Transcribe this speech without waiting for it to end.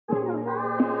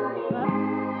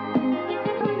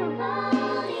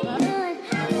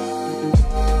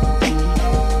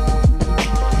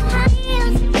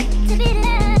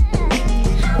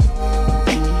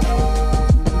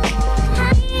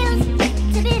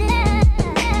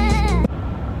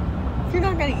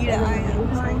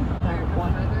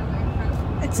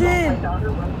My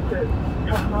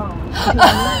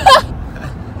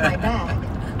bag.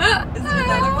 Is there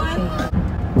another one?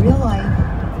 Real life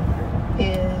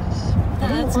is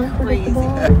That's crazy.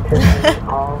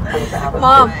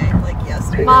 Mom. Like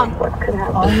yesterday. Mom.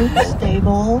 always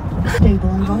stable Oh my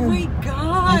environment.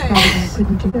 gosh.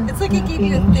 Couldn't do that. It's like it gave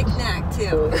you a thick neck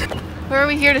too. Where are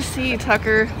we here to see,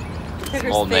 Tucker?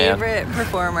 Tucker's Old man. favorite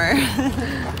performer.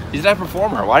 He's not a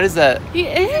performer. Why does that? He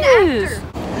is.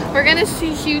 We're gonna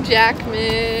see Hugh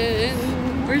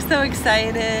Jackman. We're so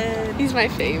excited. He's my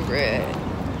favorite.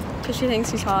 Cause she thinks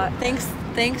he's hot. Thanks,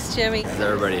 Jimmy. Is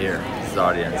everybody here? This is the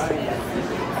audience.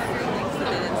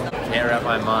 Can't wrap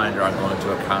my mind, or I'm going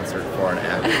to a concert for an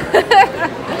actor.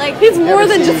 Like he's more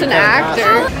than just an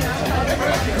actor.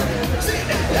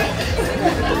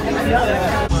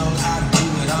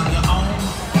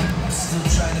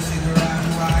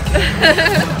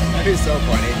 That'd be so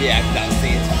funny if he acted out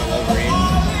scenes from the Wolverine.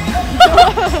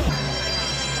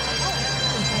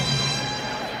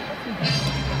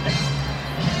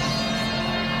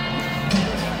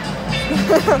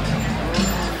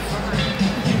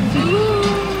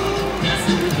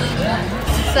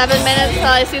 7 minutes till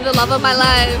I see the love of my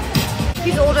life.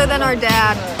 He's older than our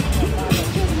dad.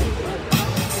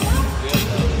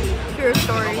 True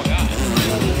story.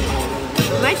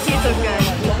 My teeth look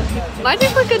good. My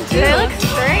teeth look good too. They look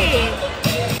straight.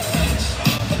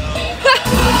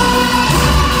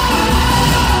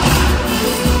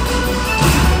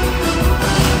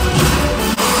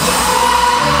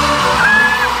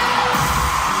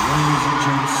 Ladies and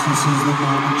gents, this is the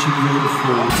moment you wait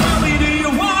for. Tell me, do you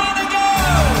wanna go?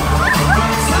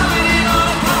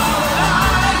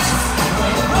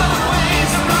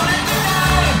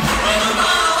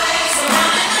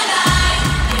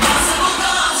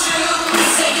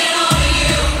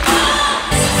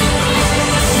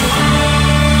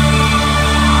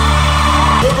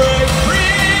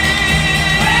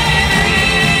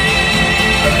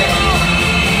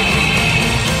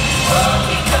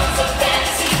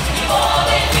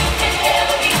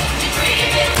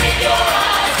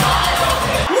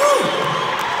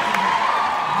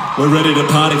 We're ready to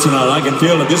party tonight. I can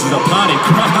feel it. This is a party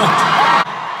crowd.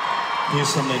 Here's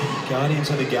something.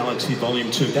 Guardians of the Galaxy Volume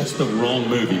 2. That's the wrong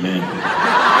movie, man.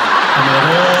 I had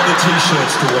all the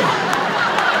t-shirts to wear.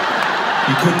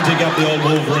 You couldn't dig up the old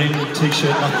Wolverine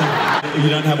t-shirt, nothing?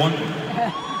 You don't have one?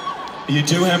 You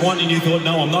do have one and you thought,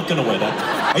 no, I'm not going to wear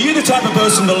that. Are you the type of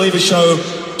person to leave a show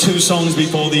 2 songs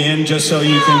before the end just so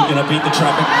you can, beat the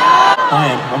traffic? I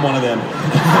am. I'm one of them.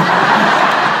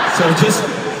 So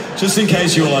just in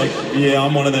case you're like, yeah,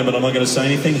 I'm one of them, but I'm not going to say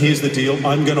anything, here's the deal.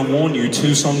 I'm going to warn you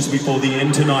 2 songs before the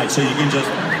end tonight, so you can just,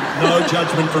 no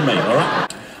judgment from me, all right?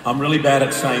 I'm really bad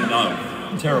at saying no.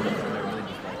 I'm terrible.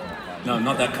 No,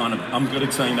 not that kind of, I'm good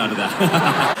at saying no to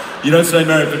that. You don't stay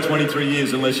married for 23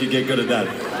 years unless you get good at that.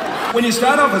 When you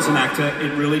start off as an actor,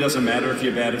 it really doesn't matter if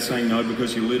you're bad at saying no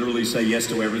because you literally say yes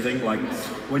to everything. Like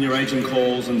when your agent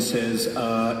calls and says,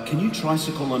 can you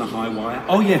tricycle on a high wire?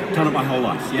 Oh yeah, done it my whole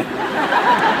life, yeah.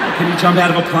 Can you jump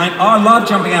out of a plane? Oh, I love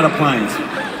jumping out of planes.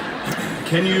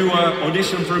 Can you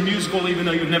audition for a musical even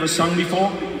though you've never sung before?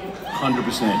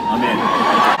 100%, I'm in.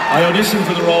 I auditioned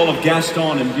for the role of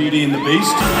Gaston in Beauty and the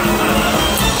Beast.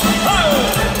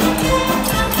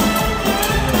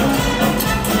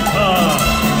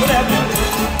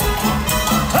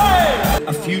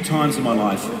 A few times in my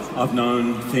life, I've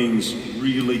known things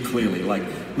really clearly, like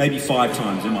maybe 5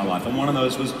 times in my life, and one of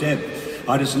those was Deb.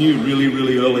 I just knew really,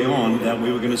 really early on that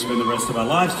we were going to spend the rest of our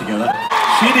lives together.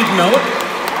 She didn't know it.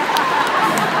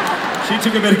 She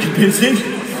took a bit of convincing.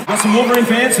 Got some Wolverine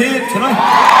fans here tonight?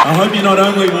 I hope you're not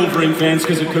only Wolverine fans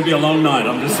because it could be a long night,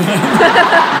 I'm just saying.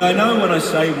 I know when I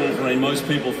say Wolverine, most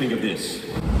people think of this.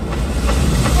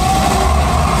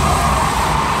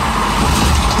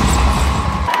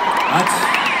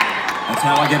 That's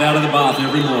how I get out of the bath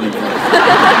every morning.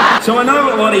 So I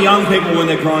know a lot of young people when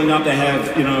they're growing up, they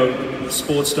have,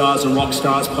 sports stars and rock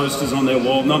stars posters on their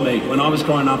wall. Not me. When I was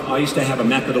growing up, I used to have a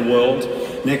map of the world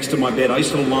next to my bed. I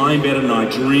used to lie in bed at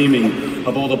night dreaming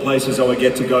of all the places I would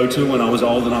get to go to when I was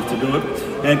old enough to do it.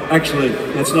 And actually,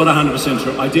 that's not 100%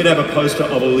 true. I did have a poster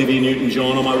of Olivia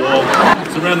Newton-John on my wall.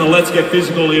 It's around the Let's Get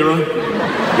Physical era. You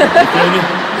feel me?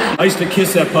 I used to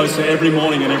kiss that poster every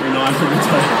morning and every night.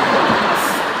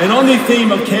 And on the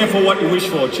theme of careful what you wish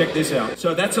for, check this out.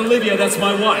 So that's Olivia, that's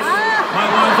my wife. My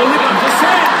wife Olivia, I'm just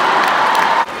saying.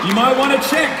 You might want to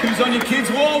check who's on your kid's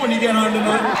wall when you get home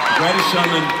tonight. The Greatest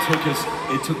Showman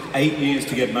it took 8 years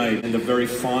to get made. In the very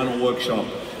final workshop,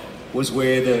 was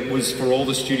was for all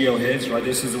the studio heads, right?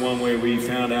 This is the one where we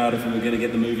found out if we were going to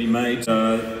get the movie made.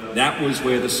 That was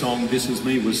where the song "This Is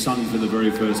Me" was sung for the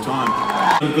very first time,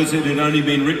 because it had only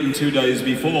been written 2 days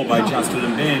before by Justin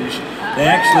and Benj. They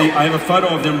actually, I have a photo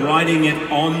of them writing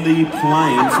it on the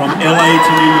plane from LA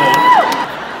to New York.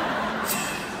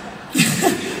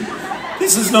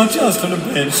 This is not Justin and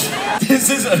Benj. This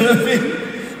is Irving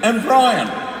and Brian.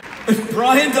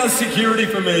 Brian does security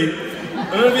for me.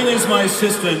 Irving is my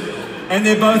assistant, and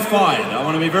they're both fired. I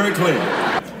want to be very clear.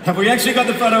 Have we actually got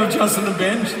the photo of Justin and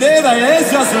Benj? There they are,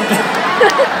 there's Justin and Benj.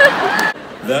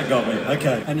 That got me,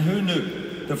 okay. And who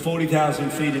knew that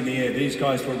 40,000 feet in the air, these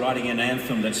guys were writing an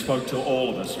anthem that spoke to all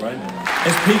of us, right?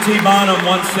 As P.T. Barnum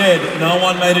once said, no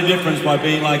one made a difference by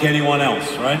being like anyone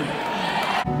else, right?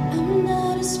 I'm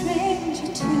not a stranger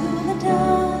to the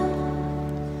dark.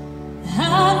 I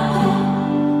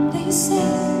know they say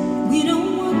we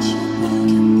don't want you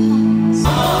broken parts. Oh,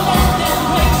 that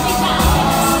breaks me down.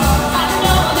 I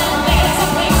know that there's a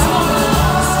place for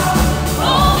us.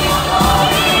 Oh, you know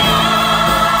we are.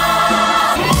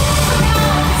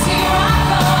 Here I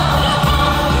go.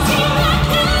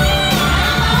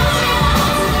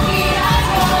 Here I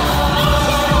come. Here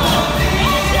I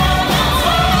go.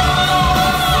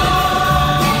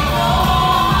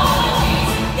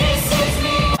 This is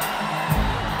me.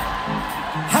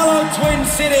 Hello, Twin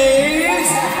Cities!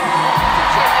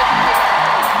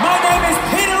 My name is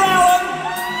Peter Allen!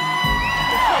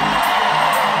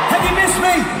 Have you missed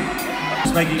me?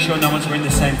 Just making sure no one's wearing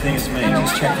the same thing as me,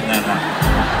 just checking that out.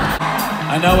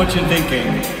 I know what you're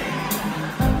thinking.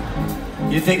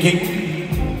 You're thinking,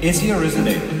 is he or isn't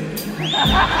he?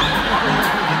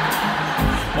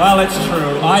 Well, it's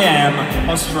true, I am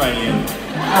Australian.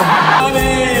 I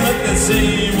may look the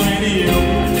same way to you.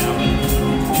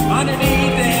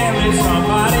 Underneath there is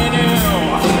somebody new.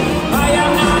 I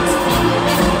am not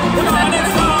the one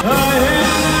that's wrong. I am.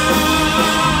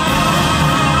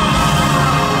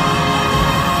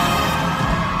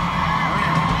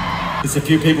 There's a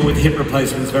few people with hip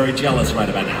replacements very jealous right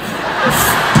about now.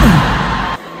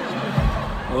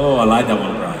 Oh, I like that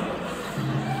one, Brian.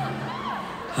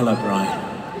 Hello, Brian.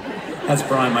 That's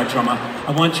Brian, my drummer.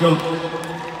 I want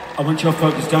your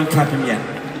focus. Don't clap him yet.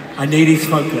 I need his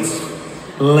focus.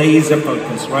 Laser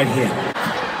focus right here.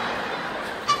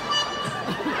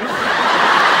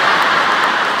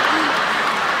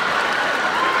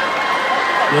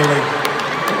 Really?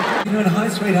 You're doing hi,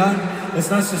 sweetheart. It's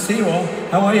nice to see you all.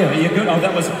 How are you? Are you good? Oh,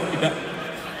 that was.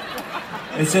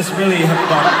 It's just really have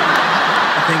got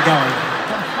a thing going.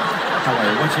 How are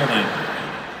you? What's your name?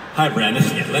 Hi, Brandon.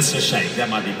 Yeah, let's just shake. That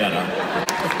might be better.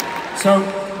 So,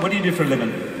 what do you do for a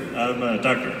living? I'm a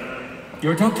doctor.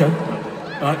 You're a doctor?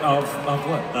 Of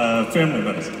what? Family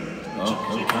medicine. Oh,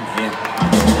 cool. Come here.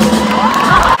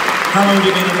 How long have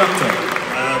you been a doctor?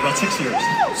 About 6 years.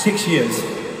 6 years.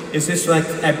 Is this like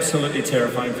absolutely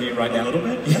terrifying for you right now? A little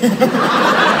bit.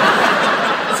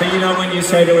 So you know when you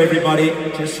say to everybody,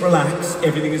 just relax,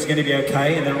 everything is going to be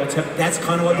okay, and they're all that's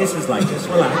kind of what this is like, just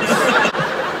relax.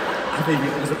 I think,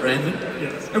 was it Brandon?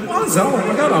 Yes. It was, oh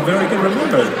my God, I'm very good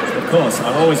remember. Of course,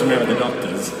 I always remember the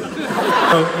doctors.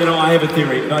 So, you know, I have a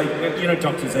theory, like, you know,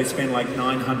 doctors, they spend like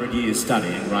 900 years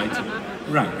studying, right?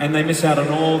 Right, and they miss out on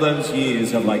all those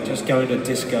years of like just going to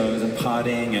discos and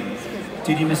partying and...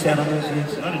 Did you miss out on those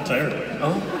years? Not entirely.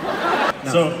 Oh?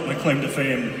 No. So, my claim to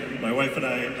fame, my wife and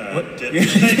I did... You're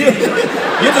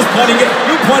just pointing it,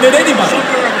 you point at anybody.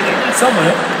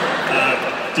 Somewhere.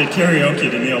 Did karaoke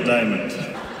to Neil Diamond.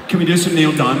 Can we do some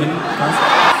Neil Diamond?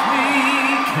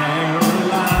 Sweet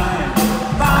Caroline.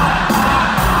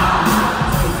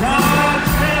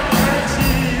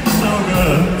 So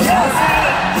good.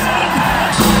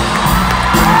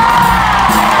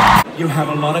 You have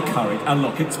a lot of courage. And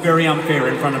look, it's very unfair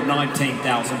in front of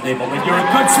 19,000 people, but you're a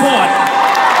good sport.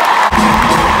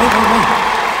 Wait.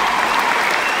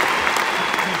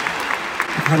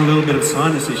 I've had a little bit of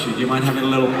sinus issue. Do you mind having a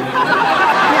little...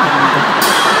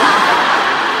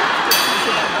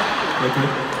 Okay.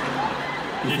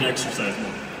 You need to exercise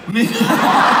more.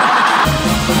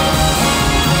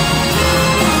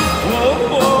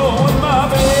 Whoa, my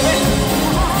baby.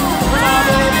 My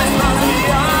baby's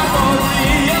Santiago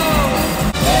Rio.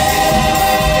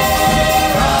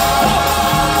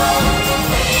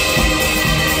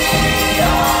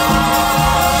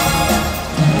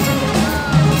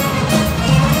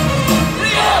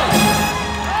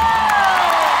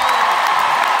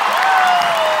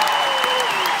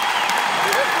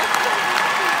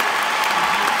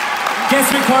 Guess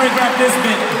we choreographed this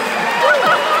bit.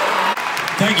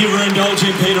 Thank you for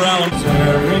indulging Peter Allen.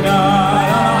 Every night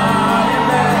I'm in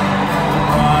bed,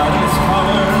 brightest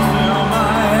colors fill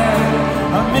my head.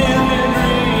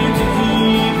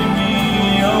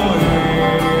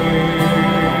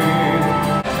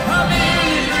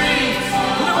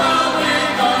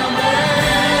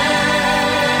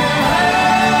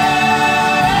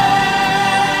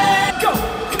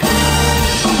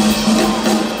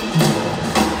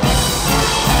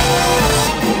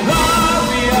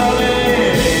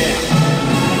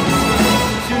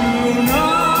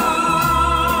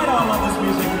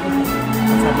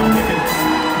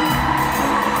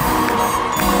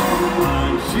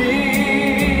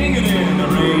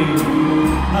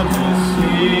 God,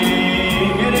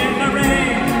 sing it in the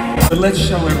rain. But let's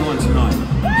show everyone tonight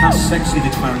how sexy the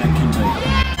clarinet can be.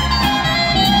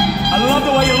 I love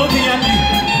the way you're looking at me.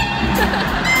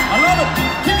 I love it.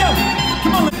 Keep going.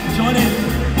 Come on, join in.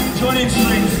 Join in,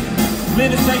 strings.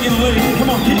 Linda's taking the lead. Come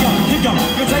on, keep going. Keep going.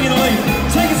 You're taking the lead.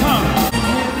 Take us home.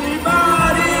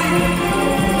 Everybody.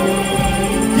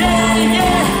 Yeah,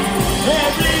 yeah.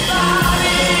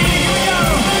 Everybody. Here we go.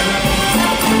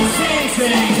 Sing,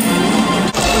 sing.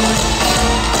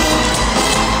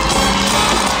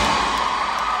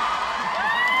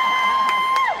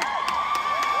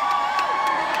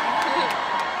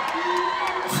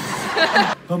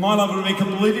 But my life would have been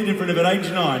completely different if at age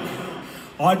 9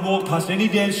 I'd walked past any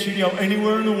dance studio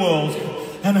anywhere in the world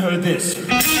and heard this.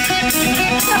 I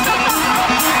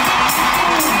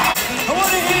want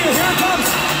to hear you. Here it comes.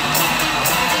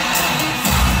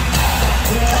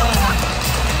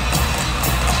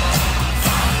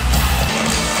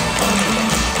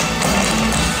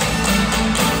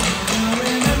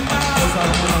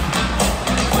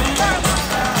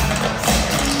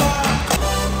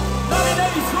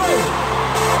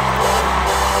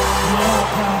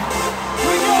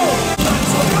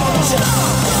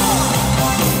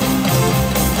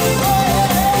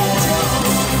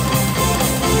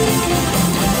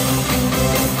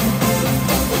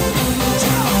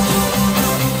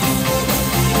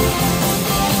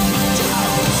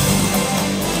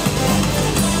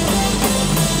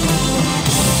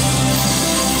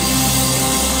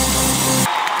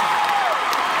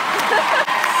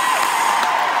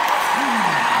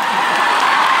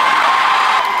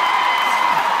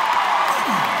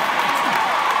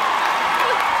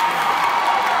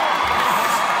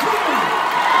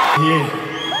 Here,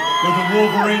 with the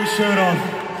Wolverine shirt on.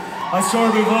 I saw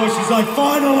her before, she's like,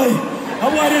 finally! I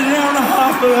waited an hour and a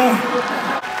half for that.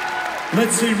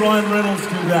 Let's see Ryan Reynolds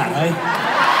do that, eh?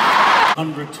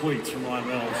 100 tweets from Ryan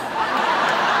Reynolds.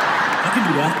 I can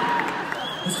do that.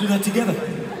 Let's do that together.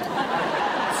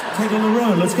 Let's take on the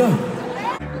road, let's go.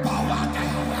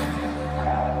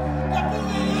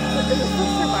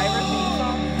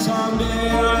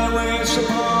 Someday I wish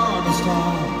upon a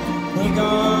star. We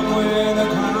come where the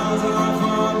clouds are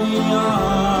far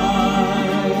beyond.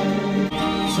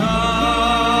 Somewhere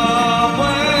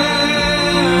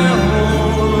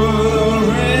over the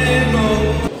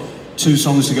rainbow. 2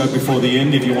 songs to go before the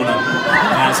end if you want to.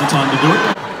 Now's the time to do it.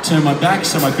 Turn my back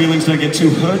so my feelings don't get too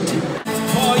hurt.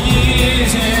 For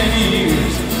years and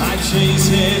years I chased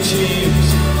their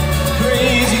cheers.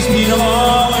 Crazy speed of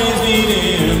always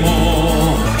needing more.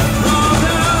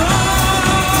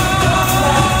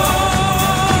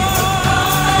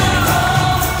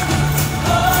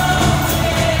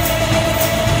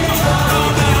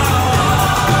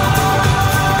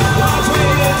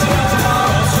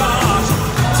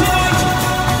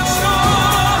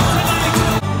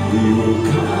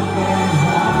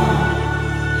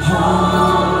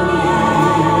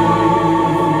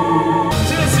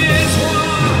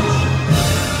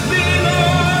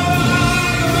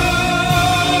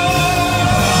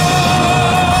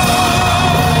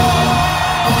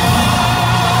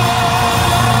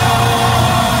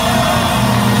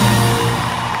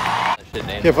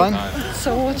 You have fun?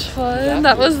 So much fun.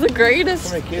 That was the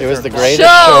greatest. It was the greatest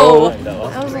show. show.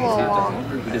 That was a little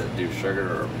long. We didn't do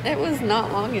sugar or It was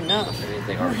not long enough.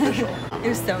 anything artificial. It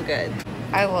was so good.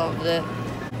 I loved it.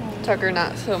 Tucker,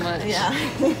 not so much. Yeah.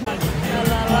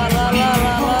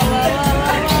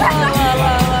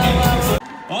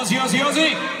 Aussie, Aussie,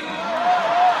 Aussie!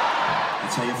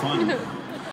 That's how you find it.